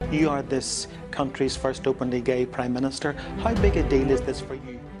You are this country's first openly gay Prime Minister. How big a deal is this for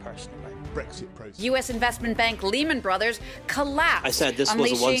you personally? Brexit process. U.S. investment bank Lehman Brothers collapsed, I said this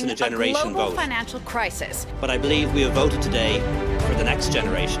was a once-in-a-generation global vote. financial crisis. But I believe we have voted today for the next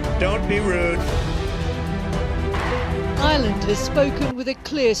generation. Don't be rude. Ireland has spoken with a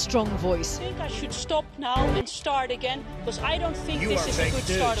clear, strong voice. I think I should stop now and start again, because I don't think this is a good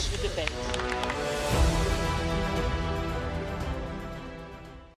start of the debate.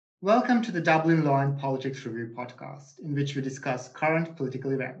 Welcome to the Dublin Law and Politics Review podcast, in which we discuss current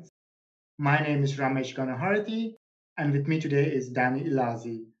political events. My name is Ramesh Ganaharathi, and with me today is Danny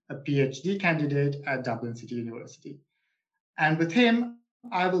Ilazi, a PhD candidate at Dublin City University. And with him,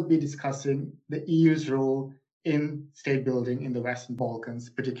 I will be discussing the EU's role in state building in the Western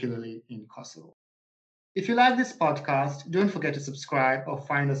Balkans, particularly in Kosovo. If you like this podcast, don't forget to subscribe or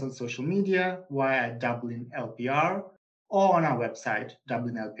find us on social media via Dublin LPR or on our website,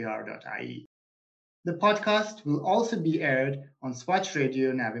 dublinlpr.ie. The podcast will also be aired on Swatch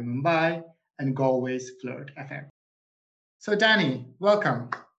Radio Navi Mumbai and Galway's Flirt FM. So Danny, welcome.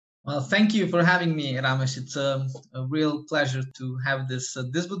 Well, thank you for having me, Ramesh. It's a real pleasure to have this.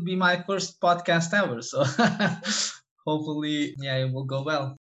 This would be my first podcast ever, so hopefully, it will go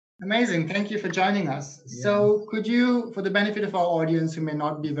well. Amazing. Thank you for joining us. Yeah. So could you, for the benefit of our audience who may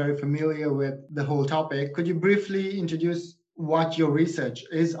not be very familiar with the whole topic, could you briefly introduce what your research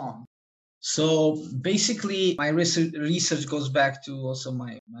is on? So basically, my research goes back to also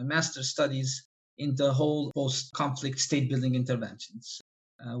my master's studies in the whole post-conflict state-building interventions,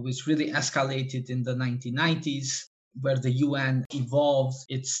 which really escalated in the 1990s, where the UN evolved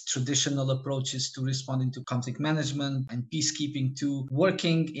its traditional approaches to responding to conflict management and peacekeeping to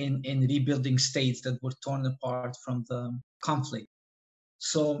working in rebuilding states that were torn apart from the conflict.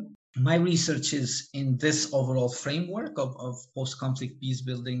 So my research is in this overall framework of post-conflict peace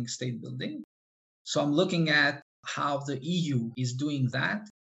building, state building. So I'm looking at how the EU is doing that.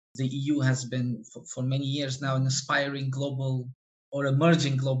 The EU has been for many years now an aspiring global or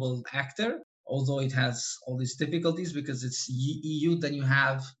emerging global actor, although it has all these difficulties because it's EU, then you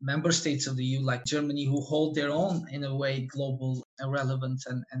have member states of the EU like Germany who hold their own, in a way, global relevance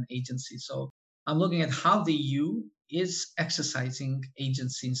and agency. So I'm looking at how the EU is exercising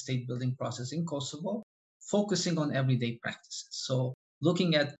agency in state building process in Kosovo, focusing on everyday practices. So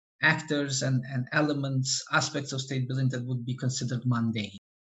looking at actors and elements, aspects of state building that would be considered mundane,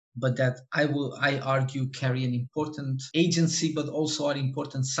 but that I argue carry an important agency, but also are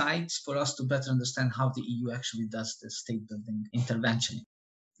important sites for us to better understand how the EU actually does this state building intervention.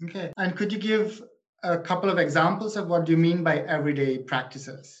 Okay. And could you give a couple of examples of what you mean by everyday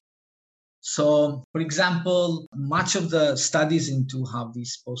practices? So, for example, much of the studies into how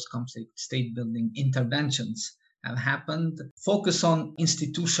these post-conflict state building interventions have happened focus on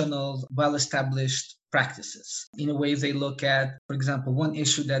institutional, well-established practices. In a way, they look at, for example, one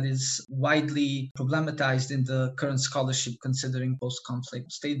issue that is widely problematized in the current scholarship considering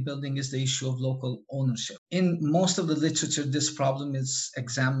post-conflict state building is the issue of local ownership. In most of the literature, this problem is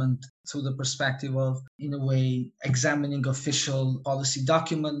examined through the perspective of, in a way, examining official policy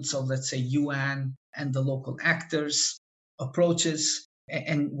documents of, let's say, UN and the local actors' approaches.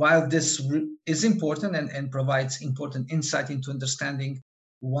 And while this is important and provides important insight into understanding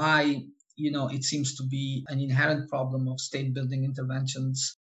why it seems to be an inherent problem of state building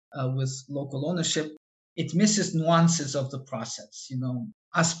interventions with local ownership, it misses nuances of the process,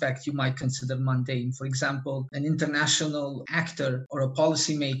 aspect you might consider mundane. For example, an international actor or a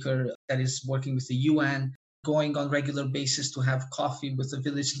policymaker that is working with the UN, going on regular basis to have coffee with a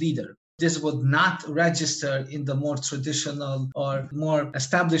village leader. This would not register in the more traditional or more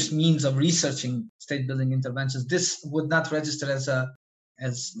established means of researching state building interventions. This would not register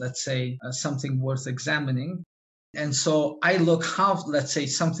as let's say, something worth examining. And so I look how, let's say,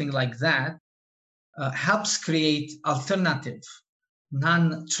 something like that helps create alternative,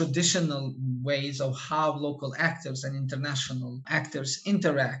 non-traditional ways of how local actors and international actors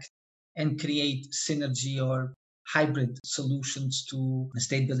interact and create synergy or hybrid solutions to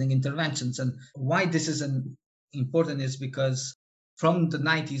state building interventions. And why this is important is because from the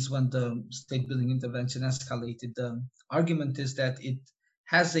 90s, when the state building intervention escalated, the argument is that it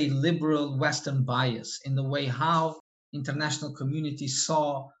has a liberal Western bias in the way how international communities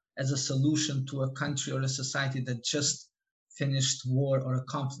saw as a solution to a country or a society that just finished war or a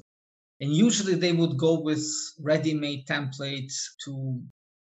conflict. And usually they would go with ready-made templates to,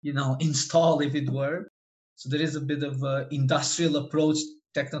 install, if it were. So there is a bit of an industrial approach,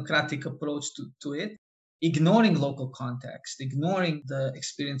 technocratic approach to it, ignoring local context, ignoring the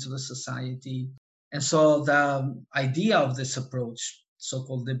experience of the society. And so the idea of this approach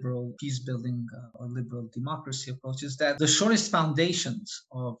so-called liberal peace building or liberal democracy approach is that the surest foundations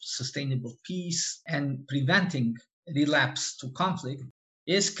of sustainable peace and preventing relapse to conflict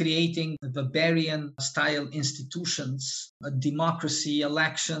is creating Weberian style institutions, a democracy,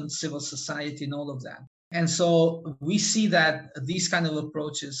 elections, civil society, and all of that. And so we see that these kind of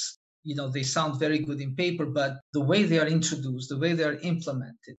approaches, they sound very good in paper, but the way they are introduced, the way they are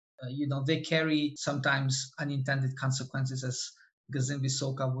implemented, they carry sometimes unintended consequences, as Gazim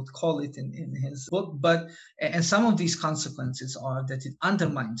Visoka would call it in his book. And some of these consequences are that it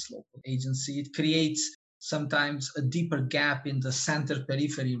undermines local agency. It creates sometimes a deeper gap in the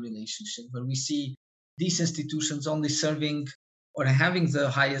center-periphery relationship, where we see these institutions only serving or having the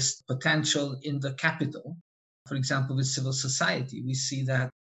highest potential in the capital. For example, with civil society, we see that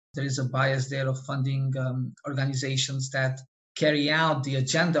there is a bias there of funding organizations that carry out the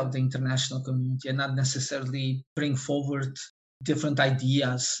agenda of the international community and not necessarily bring forward different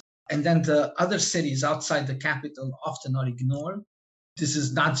ideas. And then the other cities outside the capital often are ignored. This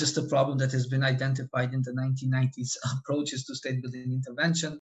is not just a problem that has been identified in the 1990s approaches to state building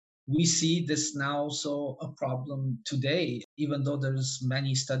intervention. We see this now also a problem today, even though there's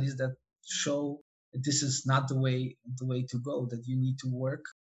many studies that show that this is not the way to go, that you need to work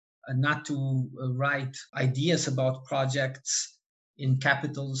not to write ideas about projects in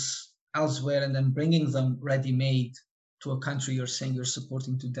capitals elsewhere and then bringing them ready-made to a country you're saying you're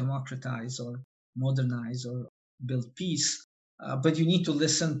supporting to democratize or modernize or build peace. But you need to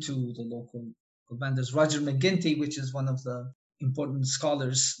listen to the local vendors. Roger McGinty, which is one of the important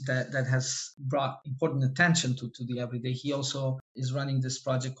scholars that has brought important attention to the everyday, he also is running this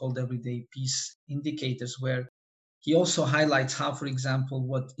project called Everyday Peace Indicators, where he also highlights how, for example,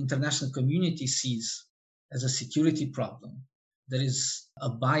 what international community sees as a security problem, there is a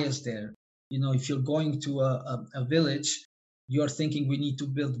bias there. If you're going to a village, you're thinking we need to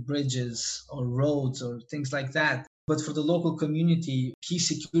build bridges or roads or things like that. But for the local community, peace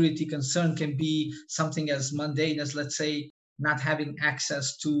security concern can be something as mundane as, let's say, not having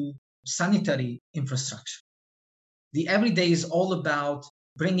access to sanitary infrastructure. The everyday is all about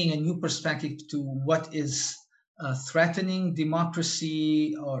bringing a new perspective to what is threatening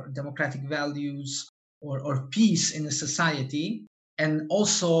democracy or democratic values or peace in a society, and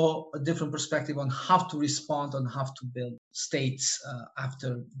also a different perspective on how to respond, on how to build states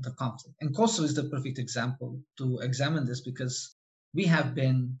after the conflict. And Kosovo is the perfect example to examine this, because we have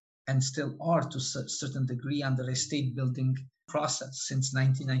been and still are to a certain degree under a state building process since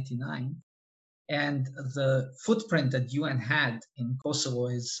 1999. And the footprint that UN had in Kosovo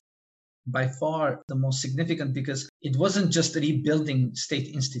is by far the most significant, because it wasn't just rebuilding state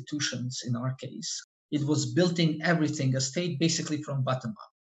institutions in our case. It was building everything, a state basically from bottom up.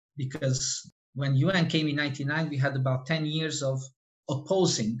 Because when UN came in 1999, we had about 10 years of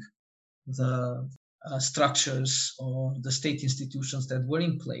opposing the structures or the state institutions that were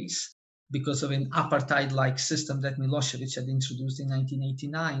in place because of an apartheid-like system that Milosevic had introduced in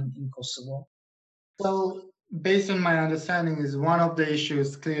 1989 in Kosovo. Well, based on my understanding, is one of the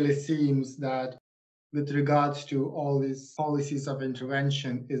issues clearly seems that with regards to all these policies of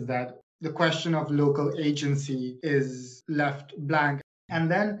intervention is that the question of local agency is left blank. And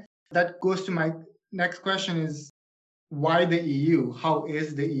then that goes to my next question is, why the EU? How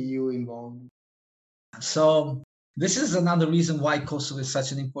is the EU involved? So this is another reason why Kosovo is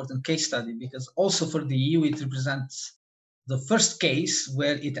such an important case study, because also for the EU, it represents the first case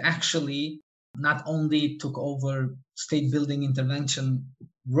where it actually not only took over state building intervention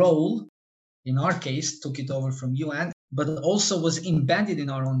role, in our case, took it over from UN, but also was embedded in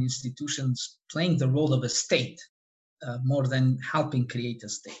our own institutions, playing the role of a state more than helping create a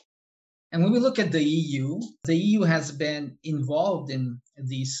state. And when we look at the EU has been involved in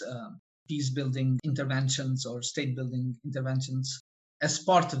these peace-building interventions or state-building interventions as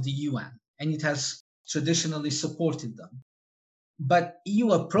part of the UN, and it has traditionally supported them. But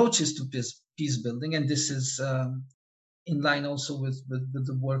EU approaches to peace-building, and this is in line also with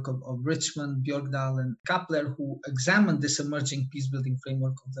the work of Richmond, Björkdahl, and Kapler, who examined this emerging peace-building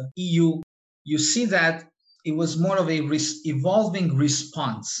framework of the EU, you see that it was more of a evolving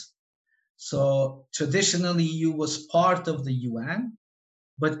response. So traditionally, EU was part of the UN,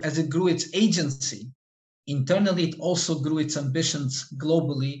 but as it grew its agency, internally, it also grew its ambitions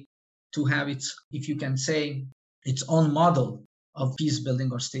globally to have its, if you can say, its own model of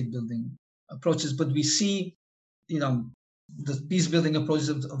peace-building or state-building approaches. But we see, the peace-building approaches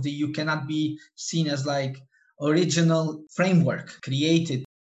of the EU cannot be seen as like original framework created,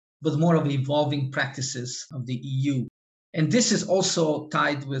 but more of evolving practices of the EU. And this is also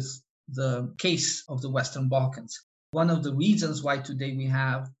tied with the case of the Western Balkans. one of the reasons why today we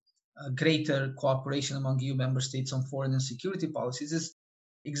have a greater cooperation among EU member states on foreign and security policies is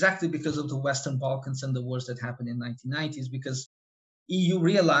exactly because of the Western Balkans and the wars that happened in the 1990s, because EU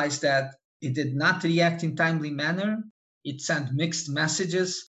realized that it did not react in timely manner. It sent mixed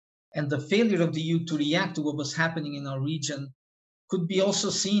messages, and the failure of the EU to react to what was happening in our region could be also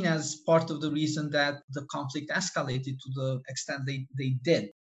seen as part of the reason that the conflict escalated to the extent they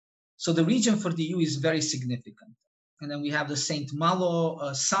did. So the region for the EU is very significant. And then we have the St.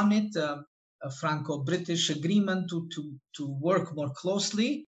 Malo summit, a Franco-British agreement to work more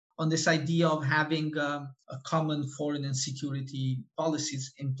closely on this idea of having a common foreign and security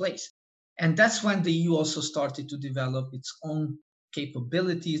policies in place. And that's when the EU also started to develop its own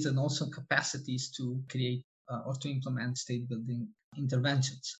capabilities and also capacities to create or to implement state-building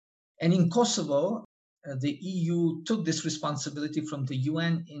interventions. And in Kosovo, the EU took this responsibility from the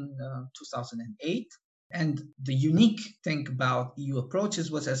UN in 2008. And the unique thing about EU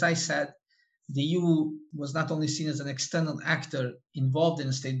approaches was, as I said, the EU was not only seen as an external actor involved in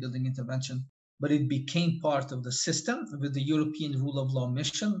a state-building intervention, but it became part of the system with the European Rule of Law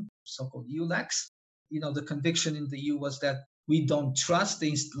Mission, so-called EULEX. The conviction in the EU was that we don't trust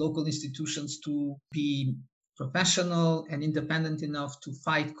the local institutions to be professional and independent enough to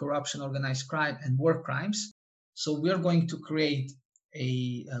fight corruption, organized crime, and war crimes. So we're going to create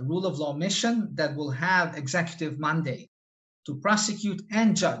a rule of law mission that will have executive mandate to prosecute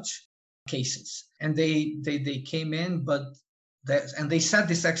and judge cases. And they came in, and they set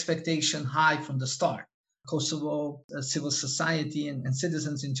this expectation high from the start. Kosovo, civil society and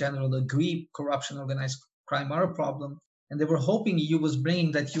citizens in general agree corruption, organized crime are a problem. And they were hoping EU was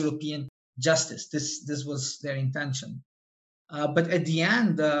bringing that European justice. This was their intention. But at the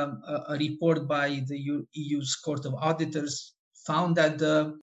end, a report by the EU's Court of Auditors found that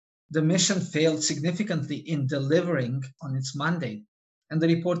the mission failed significantly in delivering on its mandate. And the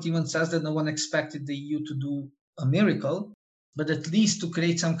report even says that no one expected the EU to do a miracle, but at least to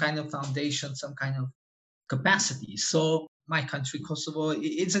create some kind of foundation, some kind of capacity. So my country, Kosovo,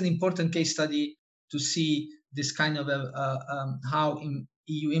 it's an important case study to see this kind of how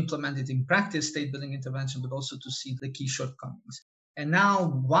EU implemented in practice state-building intervention, but also to see the key shortcomings. And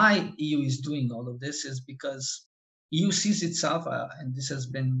now why EU is doing all of this is because EU sees itself, and this has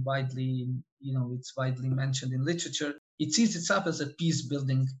been widely, it's widely mentioned in literature, it sees itself as a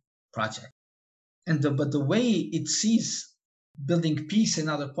peace-building project. But the way it sees building peace in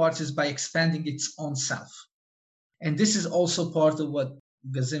other parts is by expanding its own self. And this is also part of what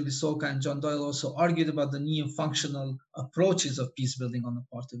Gazim Visoka and John Doyle also argued about the neo-functional approaches of peace building on the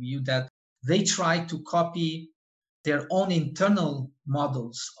part of EU, that they try to copy their own internal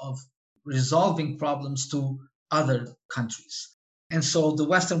models of resolving problems to other countries. And so the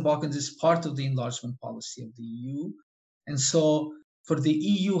Western Balkans is part of the enlargement policy of the EU. And so for the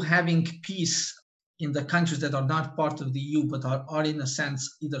EU having peace in the countries that are not part of the EU, but are in a sense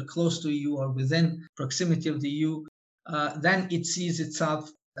either close to EU or within proximity of the EU, then it sees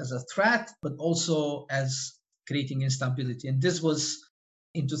itself as a threat, but also as creating instability. And this was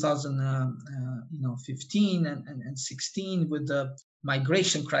in 2015 and 16 with the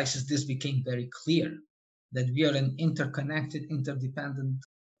migration crisis. This became very clear that we are an interconnected, interdependent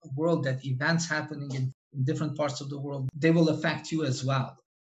world, that events happening in different parts of the world, they will affect you as well.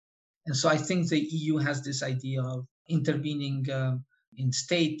 And so I think the EU has this idea of intervening in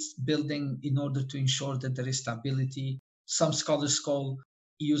state building in order to ensure that there is stability. Some scholars call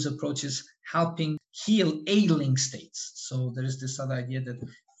EU's approaches helping heal ailing states. So there is this other idea that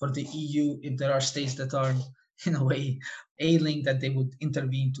for the EU, if there are states that are in a way ailing, that they would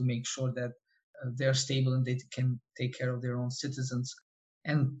intervene to make sure that they're stable and they can take care of their own citizens.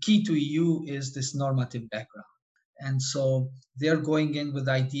 And key to EU is this normative background. And so they're going in with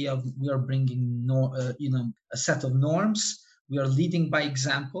the idea of we are bringing a set of norms. We are leading by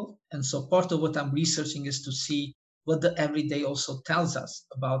example. And so part of what I'm researching is to see what the everyday also tells us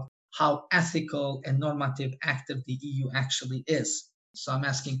about how ethical and normative active the EU actually is. So I'm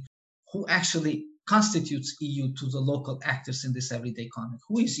asking, who actually constitutes EU to the local actors in this everyday context?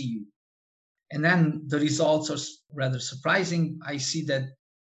 Who is EU? And then the results are rather surprising. I see that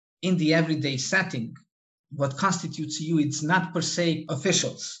in the everyday setting, what constitutes EU, it's not per se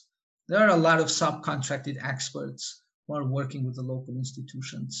officials. There are a lot of subcontracted experts who are working with the local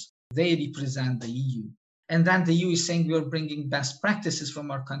institutions. They represent the EU. And then the EU is saying we are bringing best practices from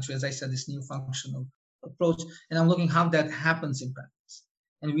our country, as I said, this new functional approach. And I'm looking how that happens in practice.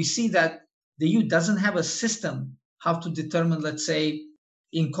 And we see that the EU doesn't have a system how to determine, let's say,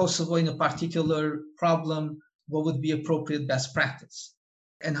 in Kosovo, in a particular problem, what would be appropriate best practice.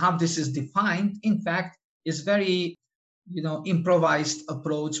 And how this is defined, in fact, is very improvised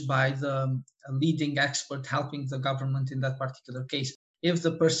approach by the leading expert helping the government in that particular case. If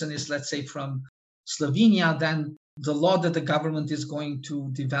the person is, let's say, from Slovenia, then the law that the government is going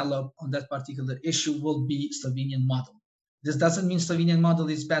to develop on that particular issue will be Slovenian model. This doesn't mean Slovenian model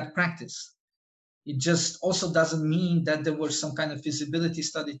is bad practice. It just also doesn't mean that there was some kind of feasibility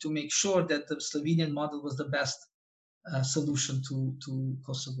study to make sure that the Slovenian model was the best solution to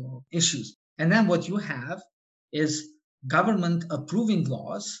Kosovo issues. And then what you have is government approving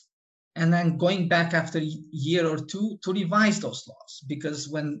laws and then going back after a year or two to revise those laws, because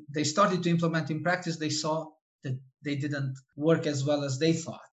when they started to implement in practice, they saw that they didn't work as well as they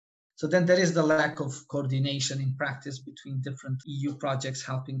thought. So then there is the lack of coordination in practice between different EU projects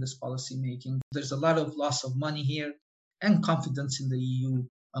helping this policy making. There's a lot of loss of money here and confidence in the EU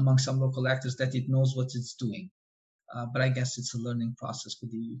among some local actors that it knows what it's doing. But I guess it's a learning process for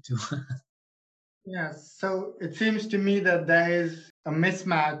the EU too. Yes, so it seems to me that there is a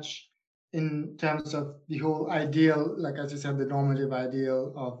mismatch in terms of the whole ideal, like as you said, the normative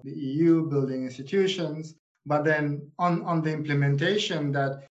ideal of the EU building institutions, but then on the implementation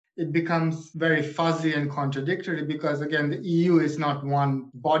that it becomes very fuzzy and contradictory because, again, the EU is not one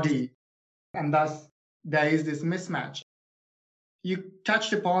body, and thus there is this mismatch. You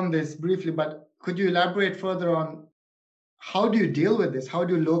touched upon this briefly, but could you elaborate further on how do you deal with this? How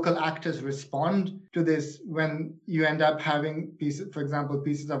do local actors respond to this when you end up having pieces, for example,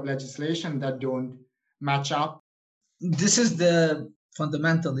 pieces of legislation that don't match up? This is the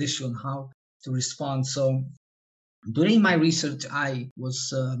fundamental issue on how to respond. So during my research, I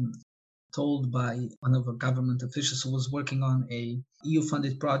was told by one of the government officials who was working on a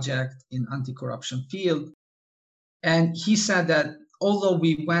EU-funded project in anti-corruption field. And he said that although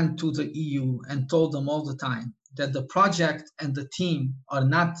we went to the EU and told them all the time that the project and the team are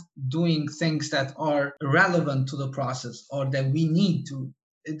not doing things that are relevant to the process or that we need to,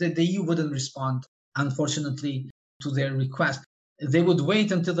 the EU wouldn't respond, unfortunately, to their request. They would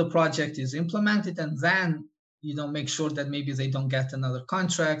wait until the project is implemented and then, make sure that maybe they don't get another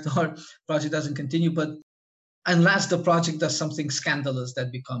contract or project doesn't continue. But unless the project does something scandalous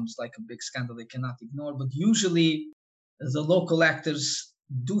that becomes like a big scandal they cannot ignore. But usually the local actors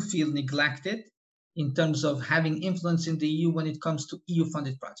do feel neglected in terms of having influence in the EU when it comes to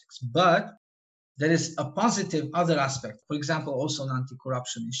EU-funded projects. But there is a positive other aspect, for example, also on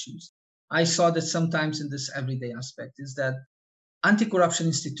anti-corruption issues. I saw that sometimes in this everyday aspect is that anti-corruption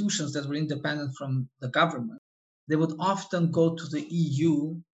institutions that were independent from the government, they would often go to the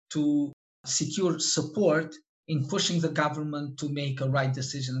EU to secure support in pushing the government to make a right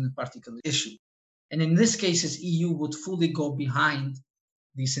decision on a particular issue. And in this case, EU would fully go behind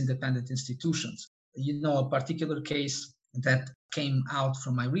these independent institutions. A particular case that came out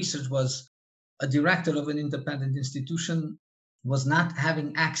from my research was a director of an independent institution was not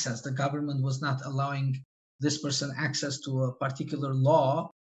having access. The government was not allowing this person access to a particular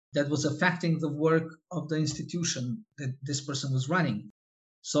law that was affecting the work of the institution that this person was running.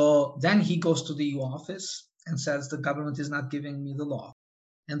 So then he goes to the EU office and says, the government is not giving me the law.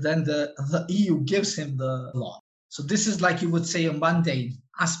 And then the EU gives him the law. So this is like you would say a mundane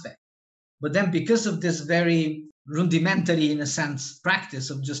aspect. But then because of this very rudimentary, in a sense, practice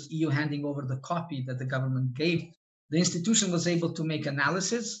of just EU handing over the copy that the government gave, the institution was able to make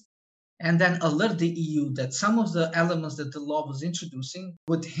analysis and then alert the EU that some of the elements that the law was introducing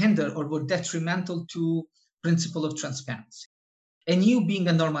would hinder or were detrimental to principle of transparency. And EU being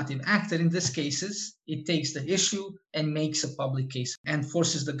a normative actor in these cases, it takes the issue and makes a public case and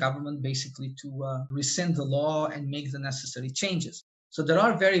forces the government basically to rescind the law and make the necessary changes. So there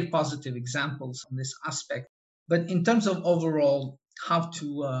are very positive examples on this aspect. But in terms of overall how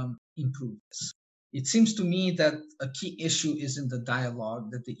to improve this, it seems to me that a key issue is in the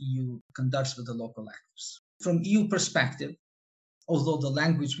dialogue that the EU conducts with the local actors. From EU perspective, although the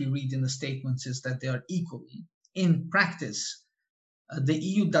language we read in the statements is that they are equally, in practice, the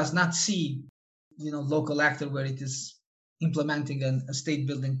EU does not see, local actor where it is implementing a state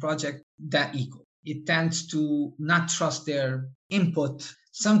building project that equal. It tends to not trust their input.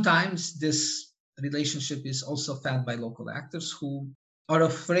 Sometimes this relationship is also fed by local actors who are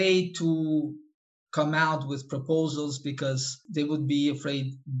afraid to come out with proposals because they would be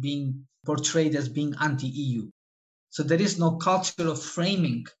afraid being portrayed as being anti-EU. So there is no culture of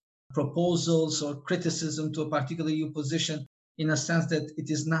framing proposals or criticism to a particular EU position in a sense that it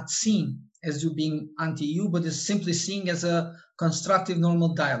is not seen as you being anti-EU, but is simply seen as a constructive,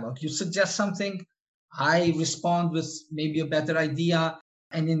 normal dialogue. You suggest something, I respond with maybe a better idea,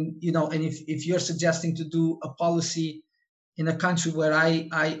 and if you're suggesting to do a policy in a country where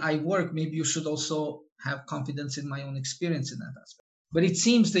I work, maybe you should also have confidence in my own experience in that aspect. But it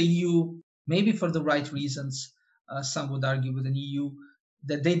seems the EU, maybe for the right reasons, some would argue with an EU,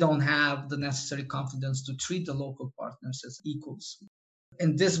 that they don't have the necessary confidence to treat the local partners as equals.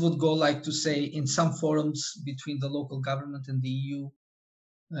 And this would go like to say, in some forums between the local government and the EU,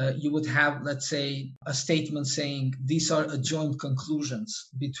 you would have, let's say, a statement saying these are joint conclusions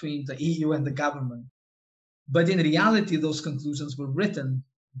between the EU and the government. But in reality, those conclusions were written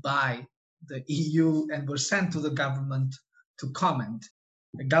by the EU and were sent to the government to comment.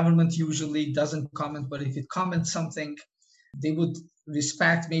 The government usually doesn't comment, but if it comments something, they would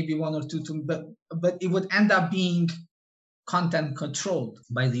respect maybe one or two, but it would end up being content controlled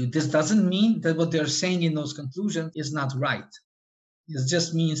by the EU. This doesn't mean that what they're saying in those conclusions is not right. It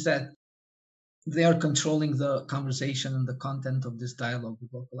just means that they are controlling the conversation and the content of this dialogue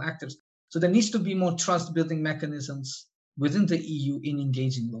with local actors. So there needs to be more trust-building mechanisms within the EU in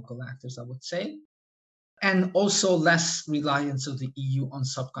engaging local actors, I would say, and also less reliance of the EU on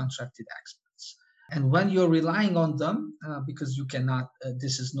subcontracted experts. And when you're relying on them, because you cannot,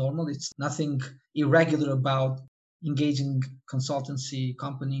 this is normal, it's nothing irregular about engaging consultancy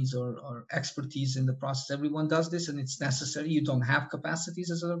companies or expertise in the process. Everyone does this and it's necessary. You don't have capacities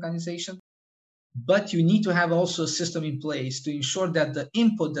as an organization, but you need to have also a system in place to ensure that the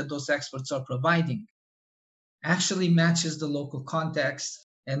input that those experts are providing actually matches the local context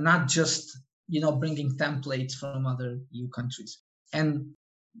and not just, bringing templates from other EU countries. And,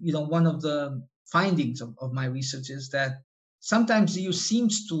 one of the findings of my research is that sometimes the EU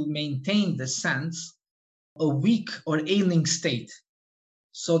seems to maintain the sense a weak or ailing state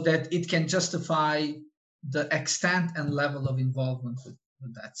so that it can justify the extent and level of involvement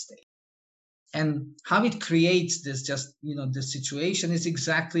with that state. And how it creates this this situation is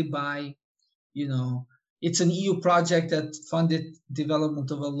exactly by, it's an EU project that funded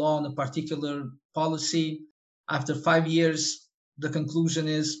development of a law on a particular policy. After 5 years, the conclusion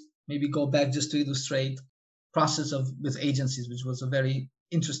is, maybe go back just to illustrate process with agencies, which was a very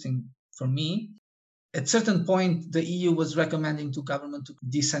interesting for me. At a certain point, the EU was recommending to government to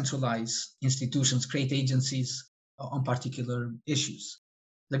decentralize institutions, create agencies on particular issues.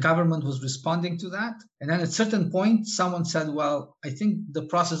 The government was responding to that. And then at a certain point, someone said, well, I think the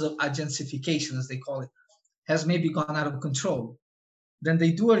process of agentsification, as they call it, has maybe gone out of control. Then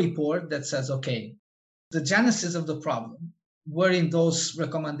they do a report that says, okay, the genesis of the problem were in those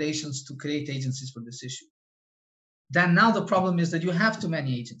recommendations to create agencies for this issue. Then now the problem is that you have too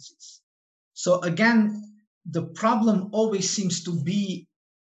many agencies. So again, the problem always seems to be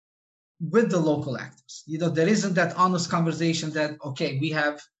with the local actors. There isn't that honest conversation that, okay, we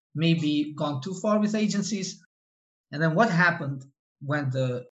have maybe gone too far with agencies. And then what happened when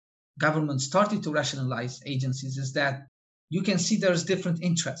the government started to rationalize agencies is that you can see there's different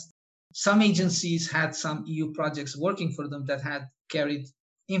interests. Some agencies had some EU projects working for them that had carried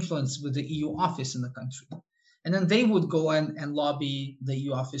influence with the EU office in the country. And then they would go and lobby the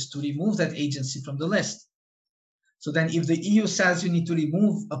EU office to remove that agency from the list. So then if the EU says you need to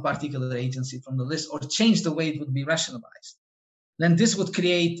remove a particular agency from the list or change the way it would be rationalized, then this would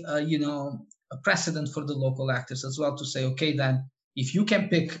create, a precedent for the local actors as well to say, okay, then if you can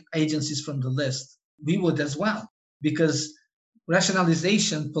pick agencies from the list, we would as well, because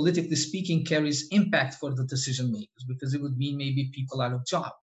rationalization, politically speaking, carries impact for the decision makers because it would mean maybe people out of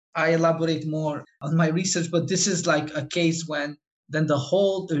job. I elaborate more on my research, but this is like a case when then the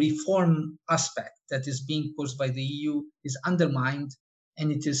whole reform aspect that is being pushed by the EU is undermined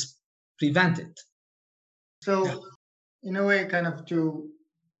and it is prevented. So in a way, kind of to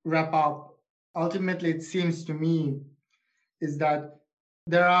wrap up, ultimately it seems to me is that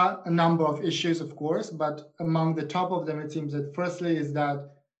there are a number of issues, of course, but among the top of them, it seems that firstly is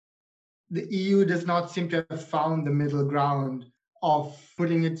that the EU does not seem to have found the middle ground of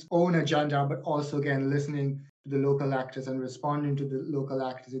putting its own agenda, but also, again, listening to the local actors and responding to the local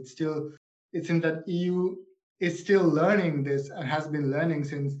actors. It seems that EU is still learning this and has been learning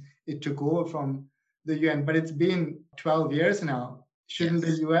since it took over from the UN, but it's been 12 years now. Shouldn't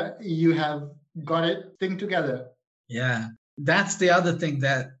the EU have got thing together? Yeah, that's the other thing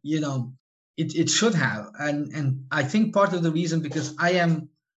that, it should have. And I think part of the reason, because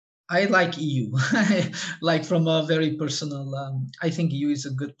I like EU, like from a very personal, I think EU is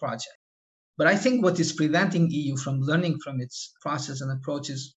a good project. But I think what is preventing EU from learning from its process and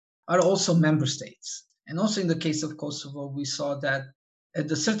approaches are also member states. And also in the case of Kosovo, we saw that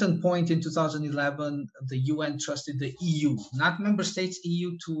at a certain point in 2011, the UN trusted the EU, not member states,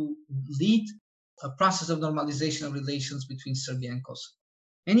 EU, to lead a process of normalization of relations between Serbia and Kosovo.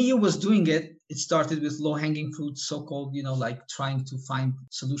 And EU was doing it. It started with low-hanging fruits, so-called, like trying to find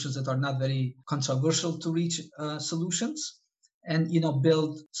solutions that are not very controversial to reach solutions, and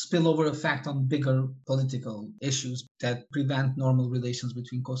build spillover effect on bigger political issues that prevent normal relations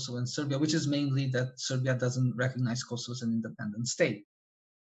between Kosovo and Serbia, which is mainly that Serbia doesn't recognize Kosovo as an independent state.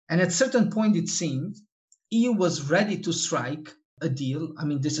 And at a certain point, it seemed EU was ready to strike a deal. I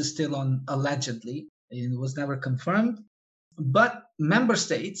mean, this is still on allegedly, it was never confirmed. But member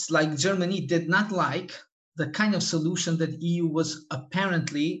states like Germany did not like the kind of solution that EU was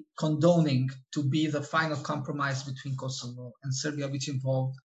apparently condoning to be the final compromise between Kosovo and Serbia, which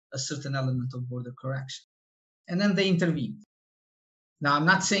involved a certain element of border correction. And then they intervened. Now, I'm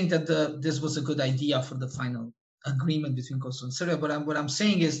not saying that this was a good idea for the final agreement between Kosovo and Serbia, but what I'm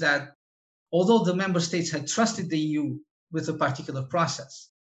saying is that although the member states had trusted the EU with a particular process,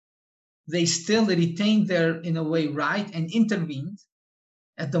 they still retained their, in a way, right and intervened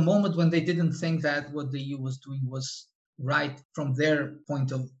at the moment when they didn't think that what the EU was doing was right from their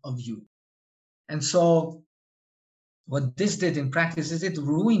point of view. And so what this did in practice is it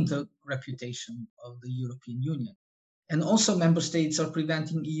ruined the reputation of the European Union. And also member states are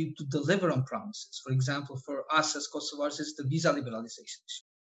preventing EU to deliver on promises. For example, for us as Kosovars, it's the visa liberalization issue.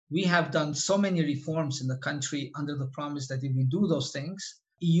 We have done so many reforms in the country under the promise that if we do those things,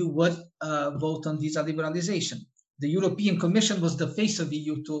 EU would vote on visa liberalization. The European Commission was the face of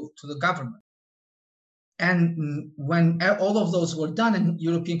EU to the government. And when all of those were done and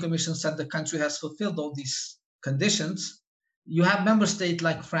European Commission said the country has fulfilled all these conditions, you have member states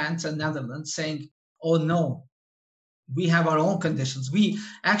like France and Netherlands saying, oh no, we have our own conditions.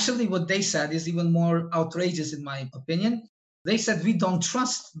 Actually, what they said is even more outrageous in my opinion. They said we don't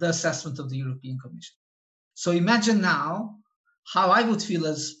trust the assessment of the European Commission. So imagine now how I would feel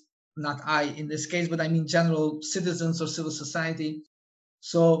as, not I in this case, but I mean general citizens or civil society.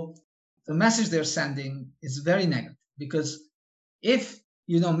 So the message they're sending is very negative, because if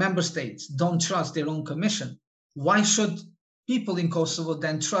member states don't trust their own commission, why should people in Kosovo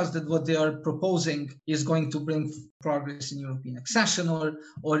then trust that what they are proposing is going to bring progress in European accession or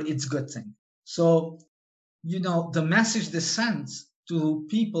it's good thing? So the message this sends to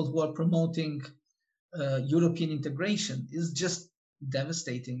people who are promoting European integration is just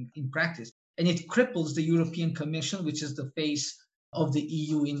devastating in practice. And it cripples the European Commission, which is the face of the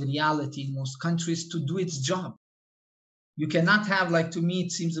EU in reality in most countries, to do its job. You cannot have, to me,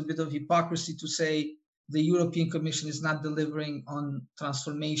 it seems a bit of hypocrisy to say the European Commission is not delivering on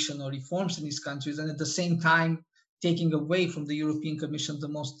transformation or reforms in these countries, and at the same time taking away from the European Commission the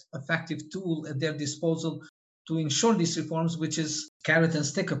most effective tool at their disposal to ensure these reforms, which is carrot and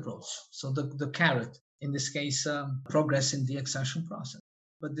stick approach. So the carrot, in this case, progress in the accession process.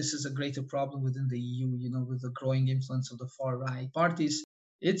 But this is a greater problem within the EU, with the growing influence of the far-right parties.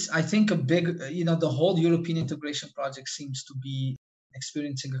 It's, I think, a big, the whole European integration project seems to be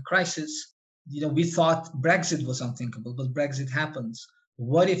experiencing a crisis. We thought Brexit was unthinkable, but Brexit happens.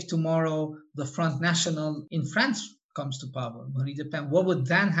 What if tomorrow the Front National in France comes to power, Marine Le Pen? What would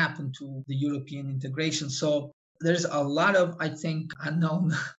then happen to the European integration? So there's a lot of, I think,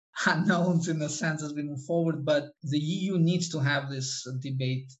 unknowns in a sense as we move forward, but the EU needs to have this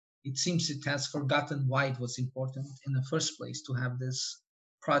debate. It seems it has forgotten why it was important in the first place to have this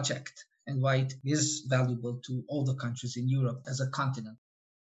project and why it is valuable to all the countries in Europe as a continent.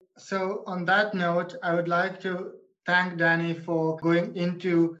 So on that note, I would like to thank Danny for going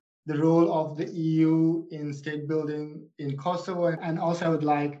into the role of the EU in state building in Kosovo. And also I would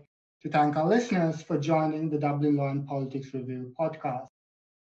like to thank our listeners for joining the Dublin Law and Politics Review podcast.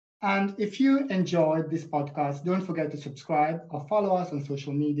 And if you enjoyed this podcast, don't forget to subscribe or follow us on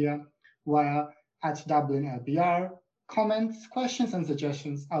social media via @DublinLPR. Comments, questions, and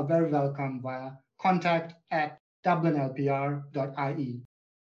suggestions are very welcome via contact@dublinlpr.ie.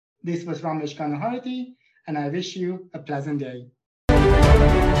 This was Ramesh Ganaharati, and I wish you a pleasant day.